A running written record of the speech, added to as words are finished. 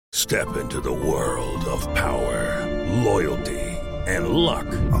Step into the world of power, loyalty, and luck.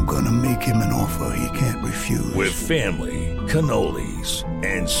 I'm gonna make him an offer he can't refuse. With family, cannolis,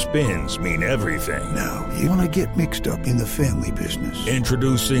 and spins mean everything. Now, you wanna get mixed up in the family business.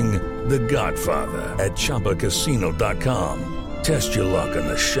 Introducing The Godfather at ChumbaCasino.com. Test your luck in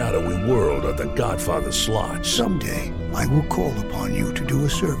the shadowy world of The Godfather slot. Someday, I will call upon you to do a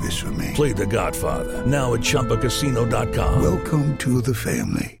service for me. Play The Godfather now at ChumbaCasino.com. Welcome to the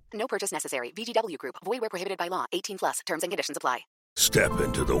family. No purchase necessary. VGW Group. Void where prohibited by law. 18 plus. Terms and conditions apply. Step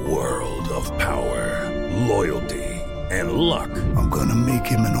into the world of power, loyalty, and luck. I'm gonna make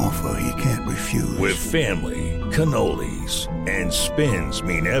him an offer he can't refuse. With family, cannolis, and spins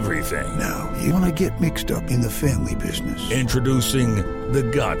mean everything. Now, you wanna get mixed up in the family business. Introducing The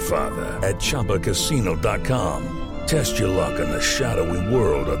Godfather at ChumbaCasino.com. Test your luck in the shadowy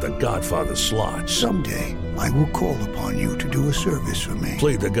world of The Godfather slot. Someday, I will call upon you to do a service for me.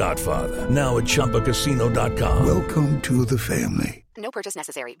 Play The Godfather now at ChumbaCasino.com. Welcome to the family. No purchase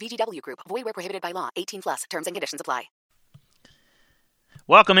necessary. VGW Group. Void where prohibited by law. 18 plus. Terms and conditions apply.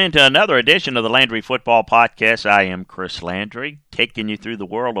 Welcome into another edition of the Landry Football Podcast. I am Chris Landry, taking you through the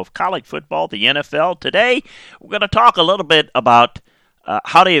world of college football, the NFL. Today, we're going to talk a little bit about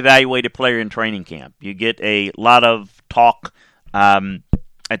how to evaluate a player in training camp. You get a lot of talk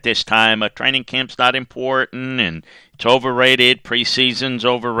at this time. Training camp's not important and it's overrated. Preseason's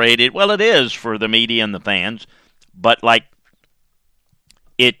overrated. Well, it is for the media and the fans, but like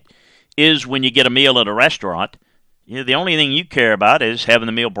it is when you get a meal at a restaurant. You know, the only thing you care about is having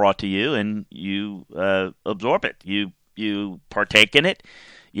the meal brought to you and you absorb it. You partake in it.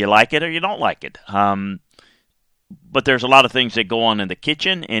 You like it or you don't like it. But there's a lot of things that go on in the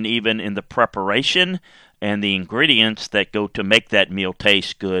kitchen and even in the preparation and the ingredients that go to make that meal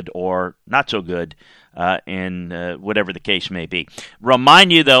taste good or not so good, and whatever the case may be.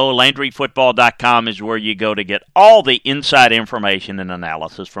 Remind you, though, LandryFootball.com is where you go to get all the inside information and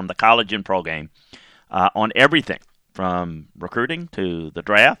analysis from the college and pro game on everything, from recruiting to the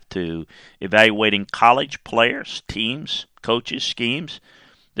draft to evaluating college players, teams, coaches, schemes.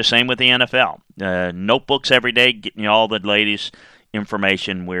 The same with the NFL. Notebooks every day, getting you all the latest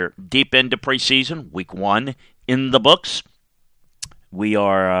information. We're deep into preseason, week 1 in the books. We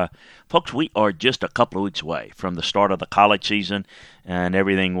are, folks, we are just a couple of weeks away from the start of the college season, and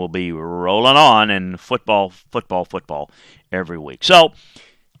everything will be rolling on, and football every week. So,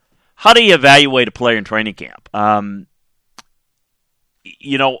 how do you evaluate a player in training camp?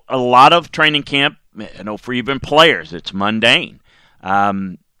 You know, a lot of training camp, I know for even players, it's mundane.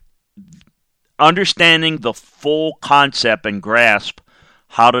 Understanding the full concept and grasp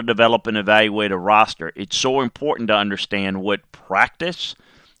how to develop and evaluate a roster, it's so important to understand what practice,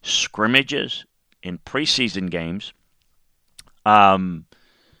 scrimmages, and preseason games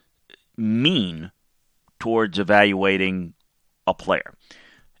mean towards evaluating a player.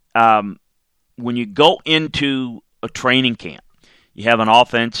 When you go into a training camp, you have an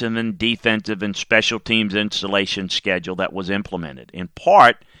offensive and defensive and special teams installation schedule that was implemented, in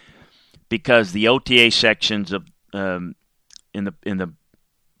part because the OTA sections of in the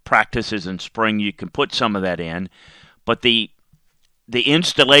practices in spring, you can put some of that in, but the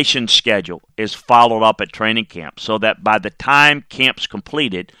installation schedule is followed up at training camp so that by the time camp's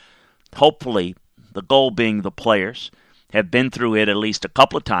completed, hopefully the goal being the players have been through it at least a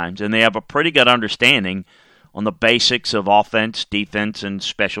couple of times and they have a pretty good understanding on the basics of offense, defense, and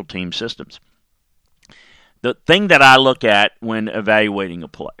special team systems. The thing that I look at when evaluating a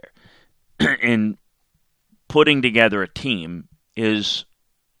player and putting together a team is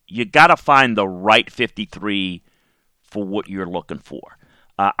you got to find the right 53 for what you're looking for.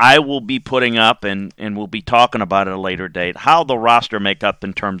 I will be putting up, and we'll be talking about at a later date, how the roster make up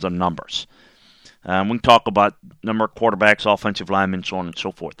in terms of numbers. We can talk about number of quarterbacks, offensive linemen, so on and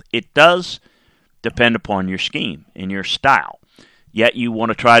so forth. It does depend upon your scheme and your style. Yet you want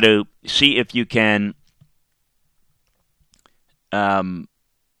to try to see if you can I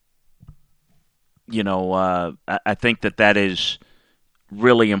think that is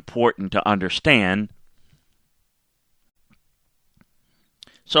really important to understand.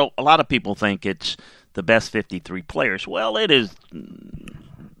 So a lot of people think it's the best 53 players. Well, it is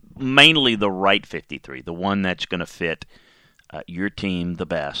mainly the right 53, the one that's going to fit your team the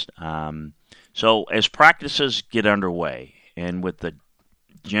best. So as practices get underway and with the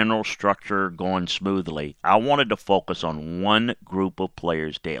general structure going smoothly, I wanted to focus on one group of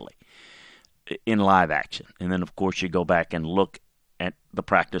players daily in live action. And then, of course, you go back and look at the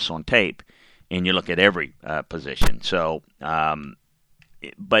practice on tape, and you look at every position. So,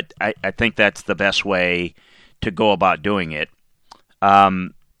 but I think that's the best way to go about doing it.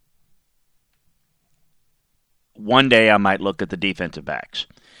 one day I might look at the defensive backs,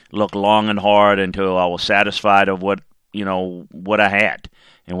 look long and hard until I was satisfied of what I had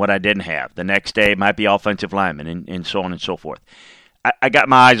and what I didn't have. The next day it might be offensive linemen and so on and so forth. I got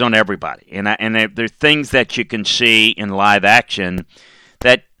my eyes on everybody, and there are things that you can see in live action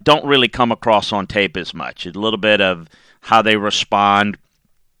that don't really come across on tape as much. A little bit of how they respond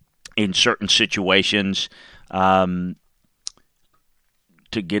in certain situations to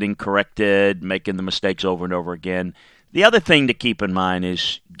getting corrected, making the mistakes over and over again. The other thing to keep in mind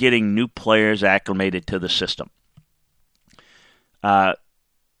is getting new players acclimated to the system.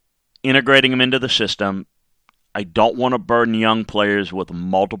 Integrating them into the system. I don't want to burden young players with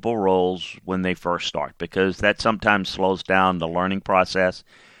multiple roles when they first start, because that sometimes slows down the learning process.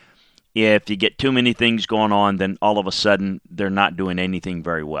 If you get too many things going on, then all of a sudden they're not doing anything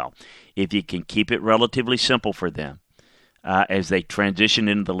very well. If you can keep it relatively simple for them as they transition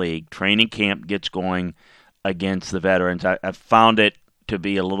into the league, training camp gets going against the veterans. I've found it to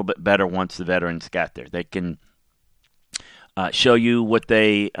be a little bit better once the veterans got there. They can show you what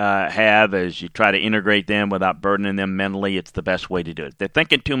they have as you try to integrate them without burdening them mentally. It's the best way to do it. If they're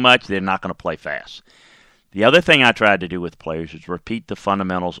thinking too much, they're not going to play fast. The other thing I tried to do with players is repeat the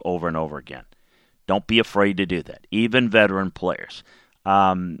fundamentals over and over again. Don't be afraid to do that. Even veteran players.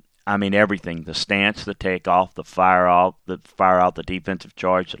 Everything. The stance, the takeoff, the fire out, the defensive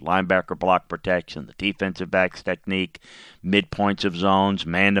charge, the linebacker block protection, the defensive backs technique, midpoints of zones,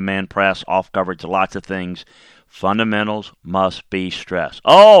 man-to-man press, off coverage, lots of things. Fundamentals must be stressed.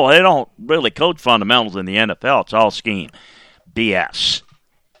 Oh, they don't really coach fundamentals in the NFL. It's all scheme. BS.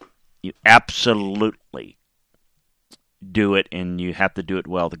 You absolutely do it, and you have to do it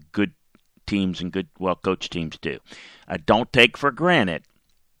well. The good teams and good, well-coached teams do. Don't take for granted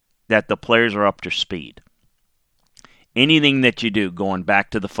that the players are up to speed. Anything that you do, going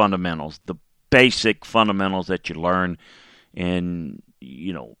back to the fundamentals, the basic fundamentals that you learn in,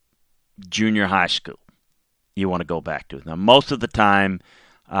 junior high school, you want to go back to it. Now, most of the time,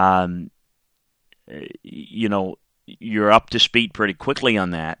 you're up to speed pretty quickly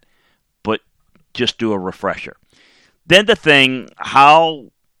on that, but just do a refresher. Then the thing,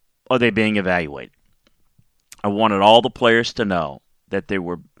 how are they being evaluated? I wanted all the players to know that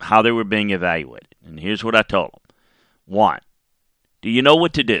how they were being evaluated. And here's what I told them. 1, do you know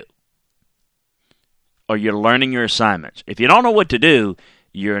what to do? Or you're learning your assignments. If you don't know what to do,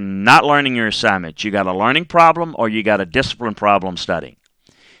 you're not learning your assignments. You got a learning problem or you got a discipline problem studying.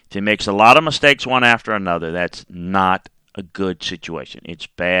 If he makes a lot of mistakes one after another, that's not a good situation. It's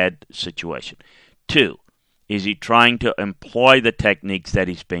a bad situation. 2, is he trying to employ the techniques that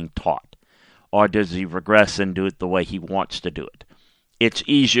he's being taught? Or does he regress and do it the way he wants to do it? It's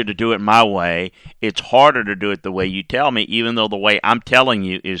easier to do it my way. It's harder to do it the way you tell me, even though the way I'm telling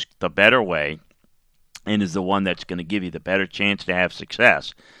you is the better way and is the one that's going to give you the better chance to have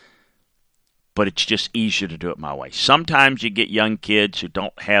success. But it's just easier to do it my way. Sometimes you get young kids who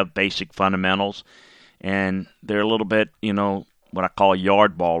don't have basic fundamentals, and they're a little bit, what I call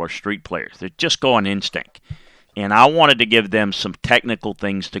yard ball or street players. They just go on instinct. And I wanted to give them some technical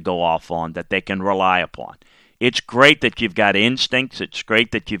things to go off on that they can rely upon. It's great that you've got instincts. It's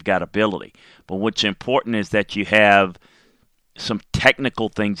great that you've got ability. But what's important is that you have some technical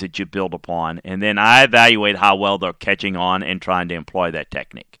things that you build upon, and then I evaluate how well they're catching on and trying to employ that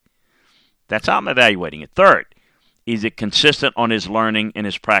technique. That's how I'm evaluating it. 3rd, is it consistent on his learning and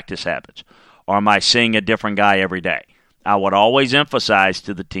his practice habits? Or am I seeing a different guy every day? I would always emphasize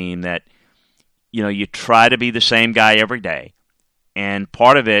to the team that, you try to be the same guy every day, and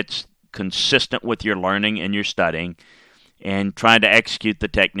part of it's consistent with your learning and your studying and trying to execute the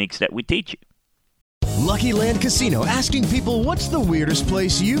techniques that we teach you. Lucky Land Casino, asking people, what's the weirdest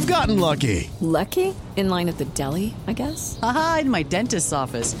place you've gotten lucky? Lucky? In line at the deli, I guess? Aha, in my dentist's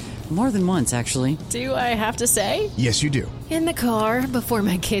office. More than once, actually. Do I have to say? Yes, you do. In the car before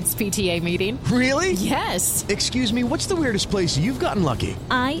my kids' PTA meeting. Really? Yes. Excuse me, what's the weirdest place you've gotten lucky?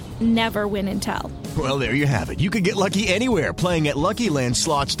 I never win and tell. Well, there you have it. You can get lucky anywhere, playing at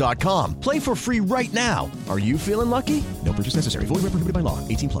LuckyLandSlots.com. Play for free right now. Are you feeling lucky? No purchase necessary. Void where prohibited by law.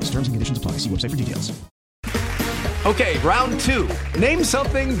 18+. Terms and conditions apply. See website for details. Okay, round 2. Name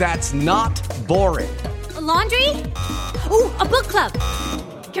something that's not boring. A laundry? Ooh, a book club.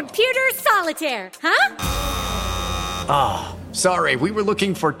 Computer solitaire, huh? Ah, sorry, we were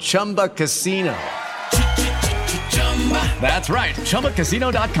looking for Chumba Casino. That's right,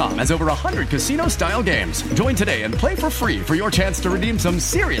 ChumbaCasino.com has over 100 casino-style games. Join today and play for free for your chance to redeem some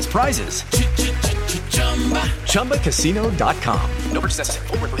serious prizes. ChumbaCasino.com. No purchase necessary.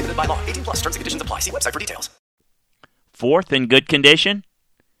 Void where prohibited by law. 18+. Terms and conditions apply. See website for details. 4th, in good condition,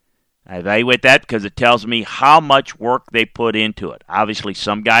 I evaluate that because it tells me how much work they put into it. Obviously,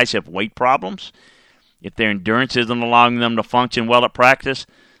 some guys have weight problems. If their endurance isn't allowing them to function well at practice,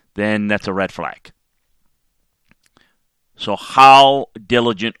 then that's a red flag. So how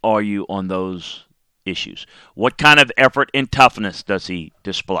diligent are you on those issues? What kind of effort and toughness does he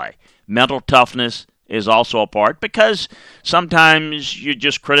display? Mental toughness is also a part, because sometimes you're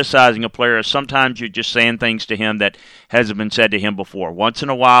just criticizing a player. Sometimes you're just saying things to him that hasn't been said to him before. Once in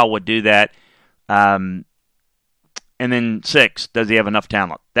a while, we'll do that. And then 6, does he have enough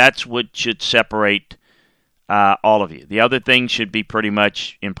talent? That's what should separate all of you. The other things should be pretty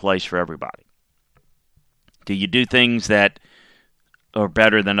much in place for everybody. Do you do things that are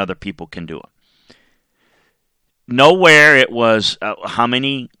better than other people can do it? Nowhere it was how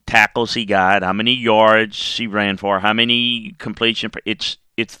many tackles he got, how many yards he ran for, how many completion. It's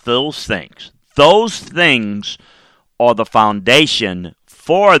those things. Those things are the foundation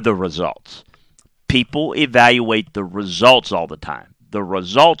for the results. People evaluate the results all the time. The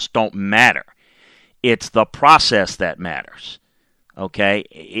results don't matter. It's the process that matters. Okay?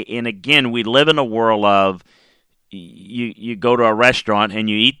 And again, we live in a world of you go to a restaurant and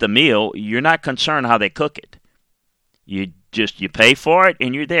you eat the meal, you're not concerned how they cook it. You pay for it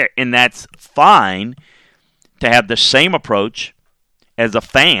and you're there. And that's fine to have the same approach as a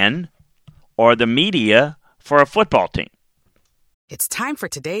fan or the media for a football team. It's time for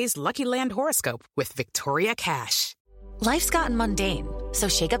today's Lucky Land horoscope with Victoria Cash. Life's gotten mundane, so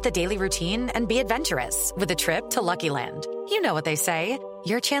shake up the daily routine and be adventurous with a trip to Lucky Land. You know what they say,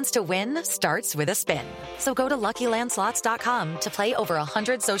 your chance to win starts with a spin. So go to LuckyLandSlots.com to play over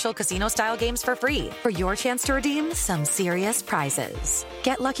 100 social casino-style games for free for your chance to redeem some serious prizes.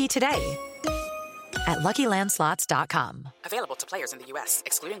 Get lucky today at LuckyLandSlots.com. Available to players in the U.S.,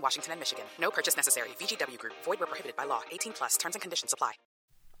 excluding Washington and Michigan. No purchase necessary. VGW Group. Void where prohibited by law. 18+. Terms and conditions apply.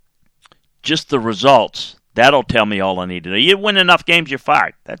 Just the results. That'll tell me all I need to know. You win enough games, you're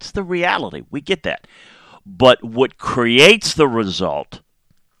fired. That's the reality. We get that. But what creates the result,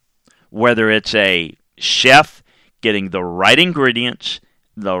 whether it's a chef getting the right ingredients,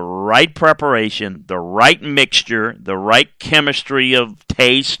 the right preparation, the right mixture, the right chemistry of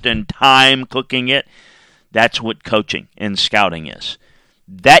taste and time cooking it, that's what coaching and scouting is.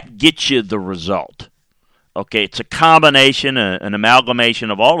 That gets you the result. Okay, it's a combination, an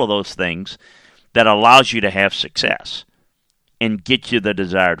amalgamation of all of those things that allows you to have success and get you the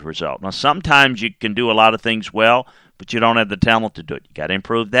desired result. Now, sometimes you can do a lot of things well, but you don't have the talent to do it. You got to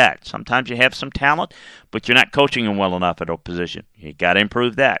improve that. Sometimes you have some talent, but you're not coaching them well enough at a position. You got to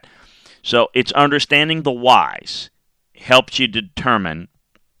improve that. So it's understanding the whys helps you determine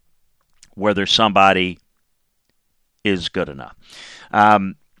whether somebody is good enough.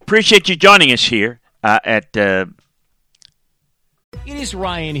 Appreciate you joining us here at It is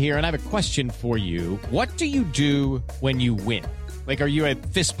Ryan here, and I have a question for you. What do you do when you win? Like, are you a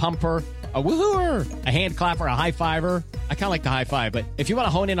fist pumper, a woohooer, a hand clapper, a high fiver? I kind of like the high five, but if you want to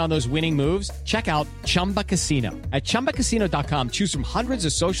hone in on those winning moves, check out Chumba Casino. At ChumbaCasino.com, choose from hundreds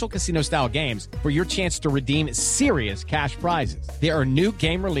of social casino-style games for your chance to redeem serious cash prizes. There are new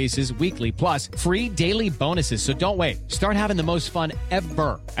game releases weekly, plus free daily bonuses, so don't wait. Start having the most fun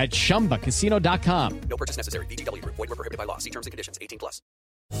ever at ChumbaCasino.com. No purchase necessary. VGW Group. Void where prohibited by law. See terms and conditions. 18+.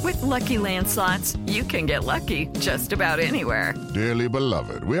 With Lucky Land Slots, you can get lucky just about anywhere. Dearly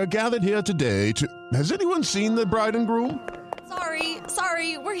beloved, we are gathered here today to... Has anyone seen the bride and groom?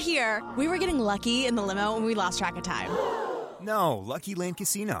 Sorry, we're here. We were getting lucky in the limo and we lost track of time. No, Lucky Land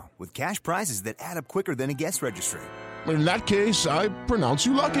Casino, with cash prizes that add up quicker than a guest registry. In that case, I pronounce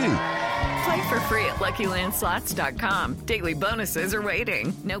you lucky. Play for free at LuckyLandSlots.com. Daily bonuses are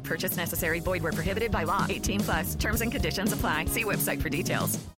waiting. No purchase necessary. Void where prohibited by law. 18+. Terms and conditions apply. See website for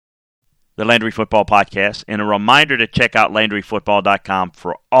details. The Landry Football Podcast, and a reminder to check out LandryFootball.com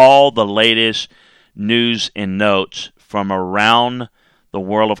for all the latest news and notes from around the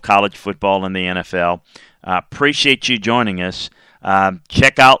world of college football and the NFL. Appreciate you joining us.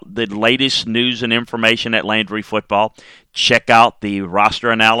 Check out the latest news and information at Landry Football. Check out the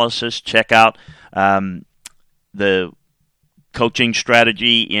roster analysis. Check out the coaching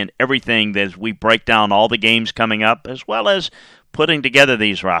strategy and everything as we break down all the games coming up, as well as putting together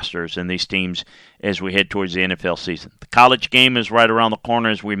these rosters and these teams as we head towards the NFL season. The college game is right around the corner,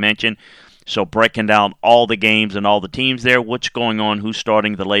 as we mentioned. So breaking down all the games and all the teams there, what's going on, who's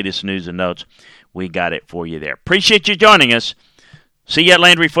starting, the latest news and notes, we got it for you there. Appreciate you joining us. See you at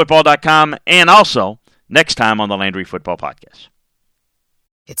LandryFootball.com and also next time on the Landry Football Podcast.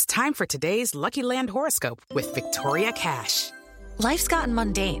 It's time for today's Lucky Land horoscope with Victoria Cash. Life's gotten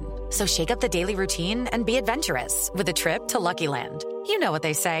mundane, so shake up the daily routine and be adventurous with a trip to Lucky Land. You know what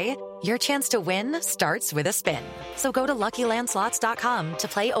they say. Your chance to win starts with a spin. So go to LuckyLandSlots.com to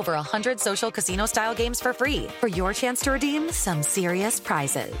play over 100 social casino-style games for free for your chance to redeem some serious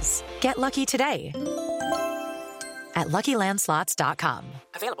prizes. Get lucky today at LuckyLandSlots.com.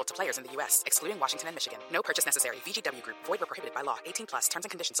 Available to players in the U.S., excluding Washington and Michigan. No purchase necessary. VGW Group. Void where prohibited by law. 18+. Terms and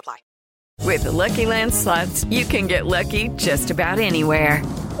conditions apply. With the Lucky Land Slots, you can get lucky just about anywhere.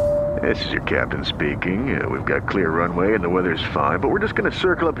 This is your captain speaking. We've got clear runway and the weather's fine, but we're just going to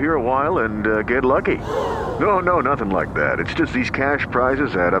circle up here a while and get lucky. No, nothing like that. It's just these cash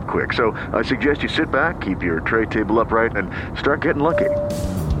prizes add up quick. So I suggest you sit back, keep your tray table upright, and start getting lucky.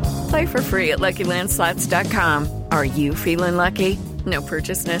 Play for free at LuckyLandSlots.com. Are you feeling lucky? No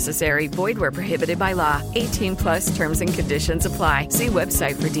purchase necessary. Void where prohibited by law. 18+ terms and conditions apply. See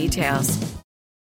website for details.